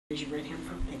Raise your right hand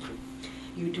from. Thank you.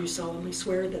 You do solemnly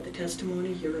swear that the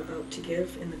testimony you're about to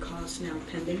give in the cause now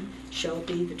pending shall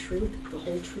be the truth, the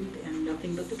whole truth, and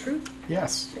nothing but the truth?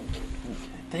 Yes. Thank you. Okay.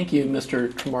 Thank you,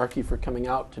 Mr. Trimarchi, for coming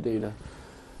out today to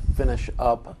finish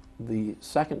up the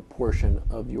second portion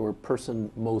of your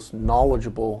person most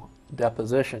knowledgeable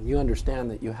deposition. You understand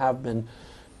that you have been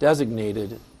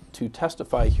designated to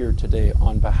testify here today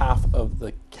on behalf of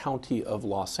the County of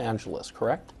Los Angeles,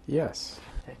 correct? Yes.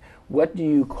 Okay. What do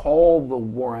you call the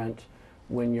warrant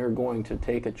when you're going to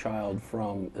take a child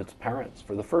from its parents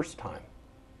for the first time?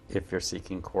 If you're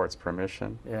seeking court's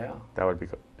permission, Yeah. that would be,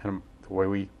 and the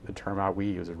way the term out we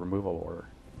use is removal order.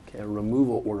 Okay, a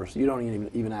removal order, so you don't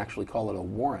even actually call it a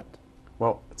warrant.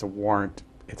 Well, it's a warrant,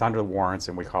 it's under the warrants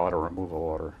and we call it a removal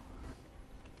order.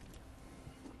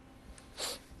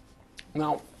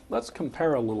 Now, let's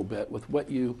compare a little bit with what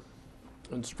you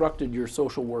instructed your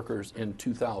social workers in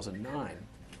 2009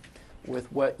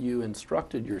 with what you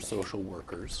instructed your social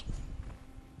workers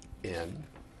in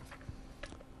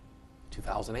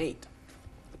 2008.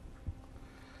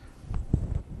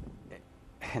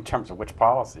 In terms of which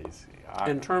policies?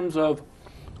 In terms of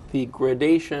the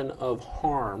gradation of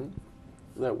harm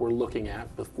that we're looking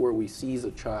at before we seize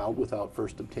a child without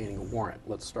first obtaining a warrant.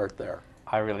 Let's start there.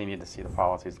 I really need to see the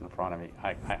policies in front of me.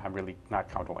 I'm really not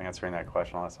comfortable answering that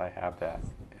question unless I have that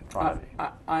in front of me.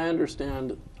 I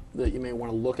understand that you may want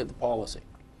to look at the policy,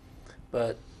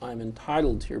 but I'm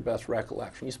entitled to your best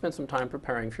recollection. You spent some time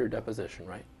preparing for your deposition,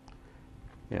 right?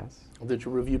 Yes. Did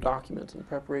you review documents in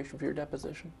preparation for your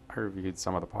deposition? I reviewed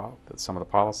some of the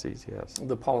policies, yes.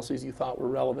 The policies you thought were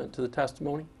relevant to the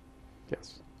testimony?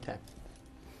 Yes. Okay.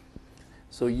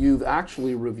 So you've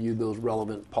actually reviewed those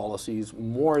relevant policies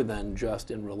more than just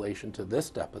in relation to this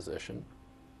deposition,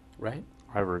 right?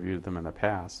 I've reviewed them in the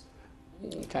past.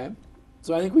 Okay.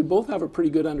 So I think we both have a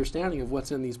pretty good understanding of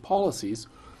what's in these policies,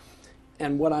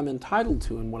 and what I'm entitled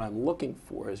to and what I'm looking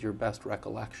for is your best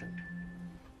recollection.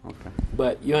 Okay.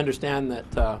 But you understand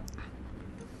that,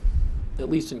 at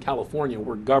least in California,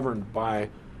 we're governed by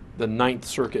the Ninth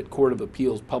Circuit Court of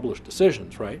Appeals published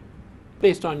decisions, right?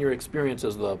 Based on your experience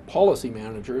as the policy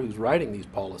manager who's writing these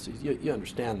policies, you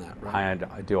understand that, right?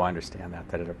 I do understand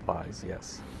that it applies,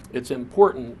 yes. It's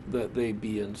important that they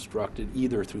be instructed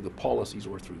either through the policies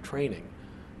or through training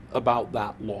about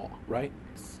that law, right?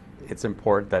 It's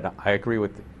important that I agree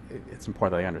with, it's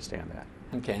important that I understand that.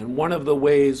 Okay, and one of the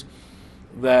ways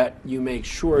that you make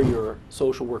sure your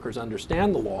social workers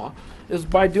understand the law is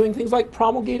by doing things like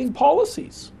promulgating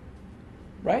policies,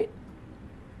 right?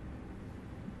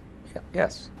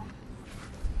 Yes.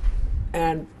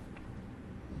 And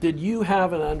did you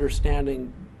have an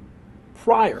understanding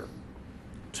prior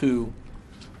to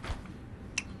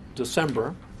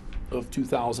December of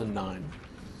 2009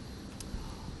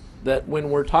 that when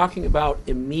we're talking about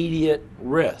immediate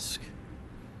risk,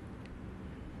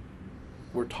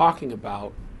 we're talking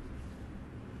about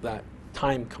that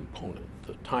time component,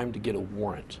 the time to get a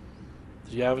warrant?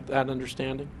 Did you have that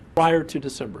understanding prior to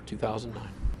December 2009?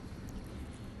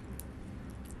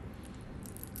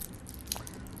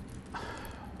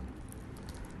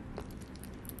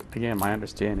 Again, my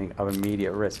understanding of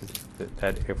immediate risk is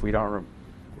that if we don't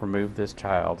remove this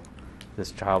child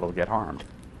will get harmed.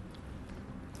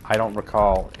 I don't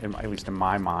recall, at least in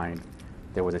my mind,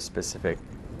 there was a specific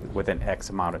within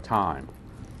X amount of time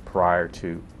prior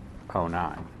to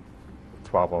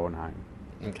 1209.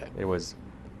 Okay. It was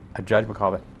a judgment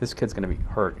call that this kid's going to be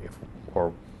hurt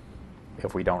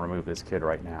if we don't remove this kid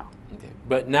right now. Okay.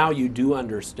 But now you do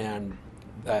understand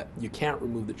that you can't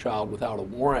remove the child without a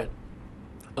warrant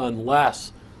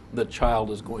unless the child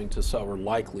is going to suffer,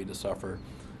 likely to suffer,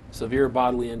 severe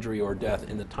bodily injury or death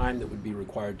in the time that would be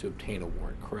required to obtain a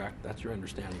warrant, correct? That's your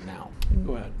understanding now.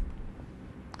 Go ahead.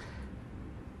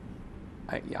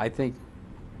 I think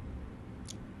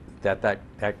that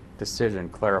decision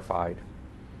clarified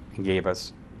and gave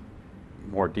us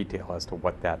more detail as to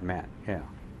what that meant, yeah.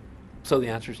 So the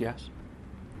answer is yes?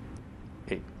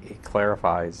 It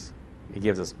clarifies, it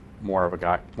gives us more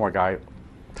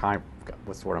time,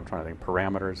 what's the word I'm trying to think,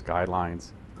 parameters,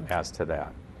 guidelines as to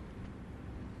that.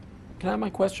 Can I have my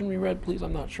question reread, please?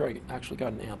 I'm not sure I actually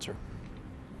got an answer.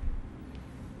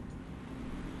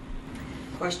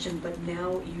 Question, but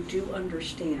now you do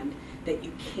understand that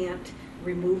you can't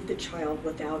remove the child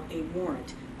without a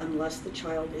warrant unless the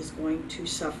child is going to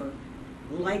suffer,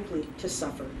 likely to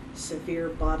suffer, severe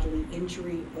bodily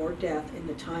injury or death in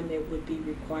the time it would be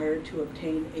required to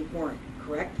obtain a warrant,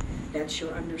 correct? That's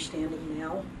your understanding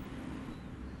now?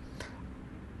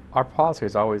 Our policy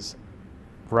has always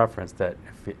referenced that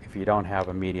if you don't have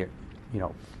immediate,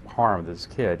 harm to this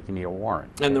kid, you need a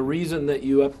warrant. And the reason that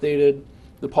you updated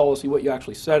the policy, what you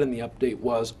actually said in the update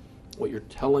was, what you're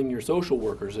telling your social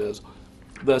workers is,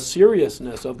 the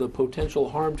seriousness of the potential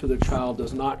harm to the child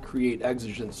does not create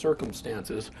exigent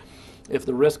circumstances if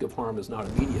the risk of harm is not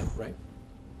immediate, right?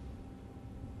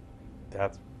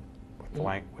 That's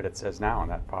what it says now in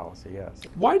that policy, yes.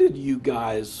 Why did you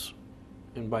guys,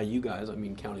 and by you guys I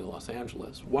mean County of Los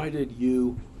Angeles, why did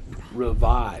you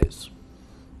revise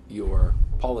your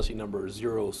policy number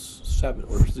 07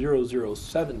 or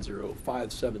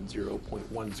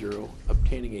 0070570.10,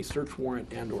 obtaining a search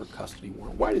warrant and or custody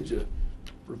warrant? Why did you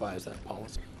revise that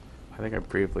policy? I think I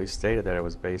briefly stated that it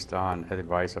was based on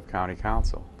advice of county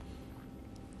council.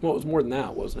 Well, it was more than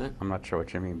that, wasn't it? I'm not sure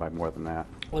what you mean by more than that.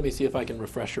 Let me see if I can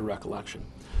refresh your recollection.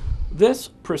 This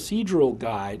procedural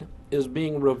guide is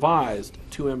being revised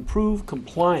to improve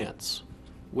compliance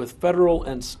with federal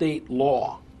and state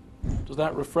law. Does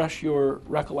that refresh your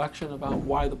recollection about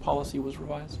why the policy was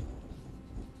revised?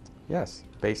 Yes,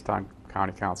 based on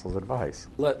county council's advice.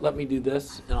 Let me do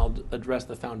this, and I'll address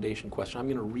the foundation question. I'm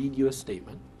going to read you a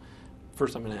statement.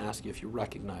 First, I'm going to ask you if you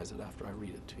recognize it after I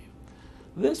read it to you.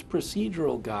 This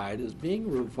procedural guide is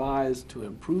being revised to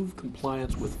improve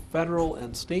compliance with federal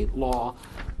and state law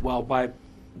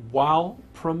while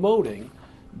promoting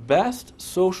best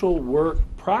social work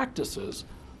practices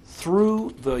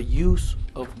through the use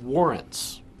of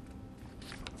warrants.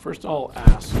 First, I'll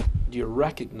ask, do you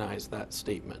recognize that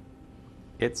statement?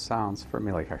 It sounds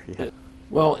familiar, yeah.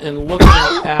 Well, in looking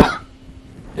at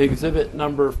exhibit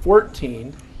number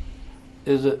 14,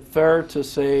 is it fair to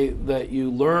say that you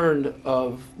learned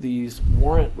of these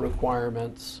warrant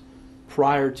requirements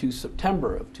prior to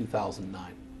September of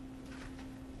 2009?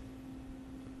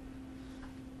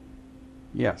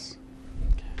 Yes.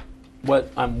 Okay.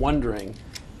 What I'm wondering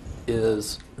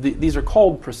is, these are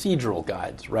called procedural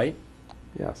guides, right?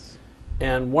 Yes.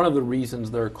 And one of the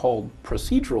reasons they're called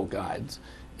procedural guides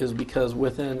is because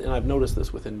within, and I've noticed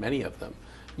this within many of them,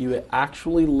 you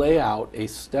actually lay out a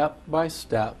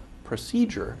step-by-step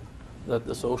procedure that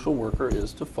the social worker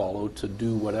is to follow to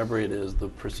do whatever it is the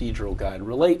procedural guide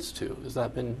relates to. Has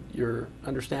that been your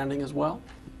understanding as well?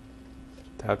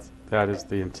 That is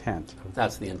the intent.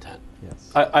 That's the intent.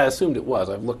 Yes. I assumed it was.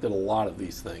 I've looked at a lot of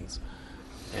these things,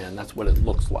 and that's what it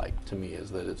looks like to me,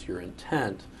 is that it's your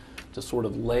intent to sort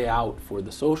of lay out for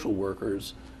the social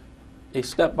workers a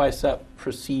step-by-step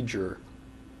procedure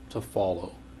to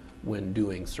follow when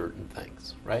doing certain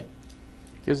things, right?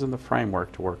 Gives them the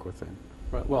framework to work within.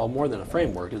 Right. Well, more than a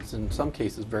framework, it's in some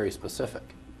cases very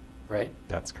specific, right?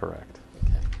 That's correct.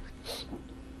 Okay.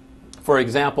 For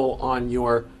example, on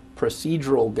your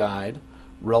procedural guide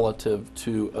relative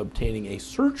to obtaining a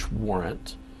search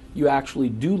warrant, you actually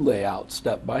do lay out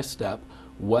step by step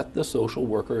what the social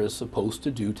worker is supposed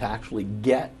to do to actually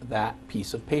get that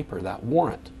piece of paper, that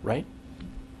warrant, right?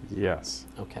 Yes.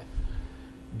 Okay.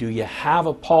 Do you have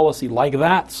a policy like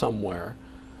that somewhere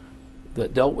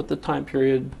that dealt with the time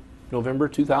period November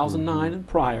 2009 and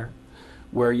prior,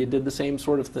 where you did the same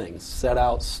sort of thing, set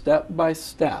out step by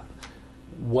step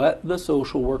what the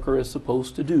social worker is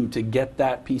supposed to do to get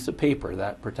that piece of paper,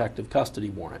 that protective custody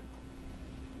warrant?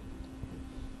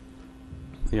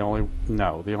 The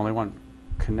only one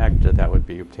connected to that would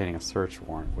be obtaining a search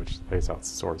warrant, which lays out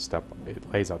step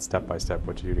by step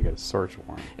what you do to get a search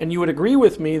warrant. And you would agree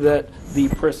with me that the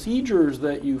procedures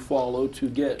that you follow to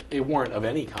get a warrant of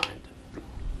any kind,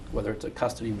 whether it's a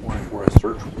custody warrant or a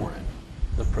search warrant,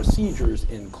 the procedures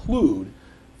include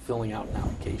filling out an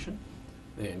application,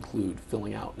 they include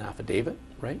filling out an affidavit,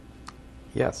 right?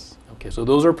 Yes. Okay, so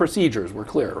those are procedures, we're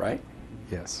clear, right?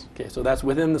 Yes. Okay, so that's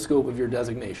within the scope of your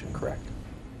designation, correct?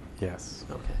 Yes.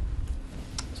 Okay.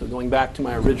 So going back to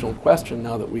my original question,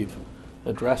 now that we've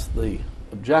addressed the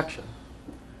objection,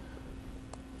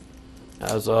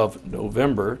 as of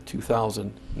November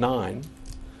 2009,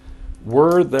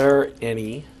 were there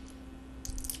any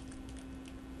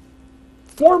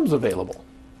forms available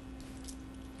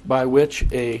by which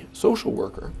a social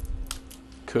worker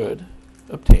could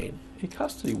obtain a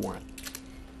custody warrant?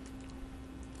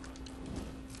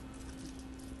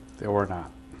 There were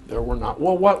not. There were not.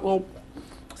 Well,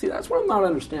 see, that's what I'm not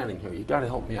understanding here. You've got to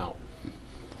help me out.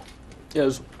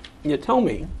 Is you tell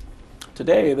me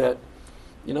today that,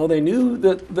 they knew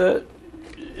that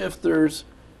if there's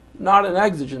not an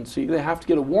exigency, they have to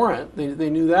get a warrant. They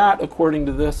knew that according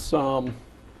to this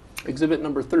exhibit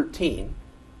number 13,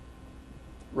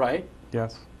 right?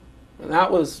 Yes. And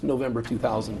that was November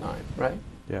 2009, right?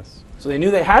 Yes. So they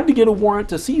knew they had to get a warrant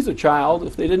to seize a child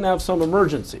if they didn't have some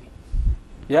emergency.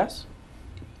 Yes?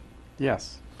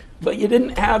 Yes. But you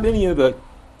didn't have any of the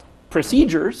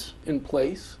procedures in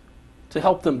place to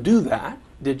help them do that,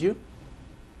 did you?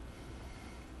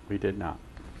 We did not.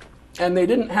 and they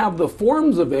didn't have the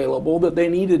forms available that they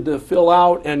needed to fill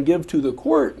out and give to the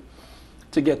court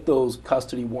to get those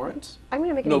custody warrants. I'm going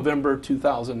to make November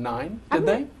 2009, did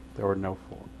they? There were no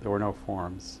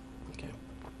forms. Okay.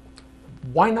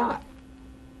 Why not?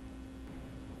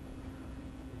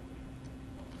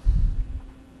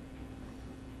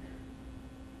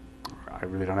 I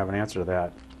really don't have an answer to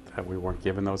that. That we weren't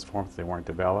given those forms, they weren't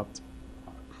developed.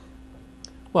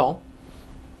 Well,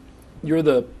 you're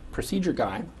the procedure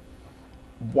guy.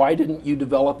 Why didn't you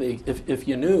develop if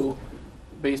you knew,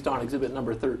 based on exhibit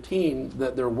number 13,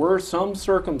 that there were some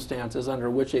circumstances under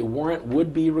which a warrant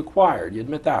would be required? You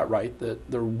admit that, right?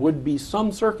 That there would be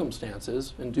some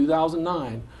circumstances in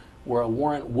 2009 where a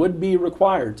warrant would be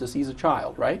required to seize a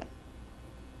child, right?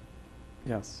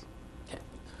 Yes.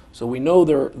 So we know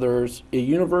there's a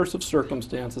universe of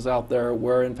circumstances out there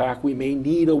where, in fact, we may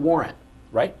need a warrant,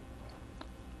 right?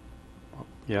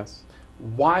 Yes.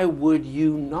 Why would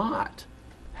you not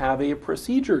have a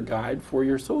procedure guide for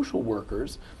your social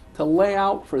workers to lay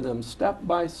out for them step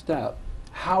by step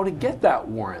how to get that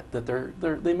warrant that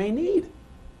they may need?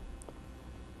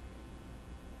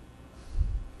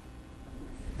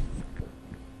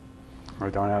 I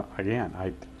don't have, again,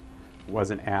 I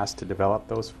wasn't asked to develop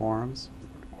those forms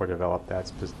or develop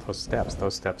those steps.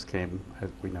 Those steps came,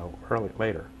 as we know,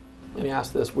 later. Let me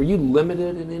ask this. Were you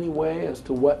limited in any way as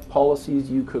to what policies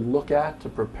you could look at to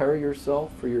prepare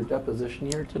yourself for your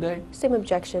deposition here today? Same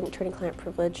objection, attorney-client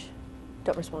privilege.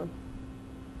 Don't respond.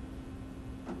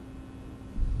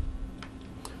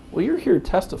 Well, you're here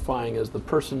testifying as the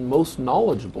person most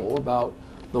knowledgeable about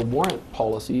the warrant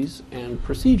policies and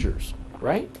procedures,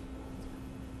 right?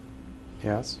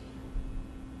 Yes.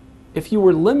 If you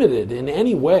were limited in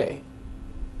any way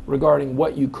regarding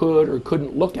what you could or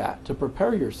couldn't look at to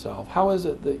prepare yourself, how is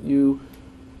it that you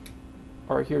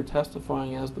are here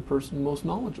testifying as the person most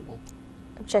knowledgeable?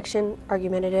 Objection,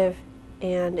 argumentative,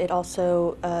 and it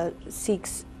also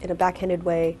seeks, in a backhanded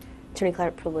way,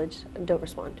 attorney-client privilege. Don't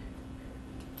respond.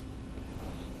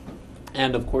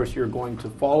 And of course, you're going to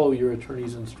follow your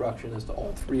attorney's instruction as to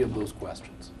all three of those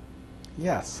questions.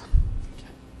 Yes.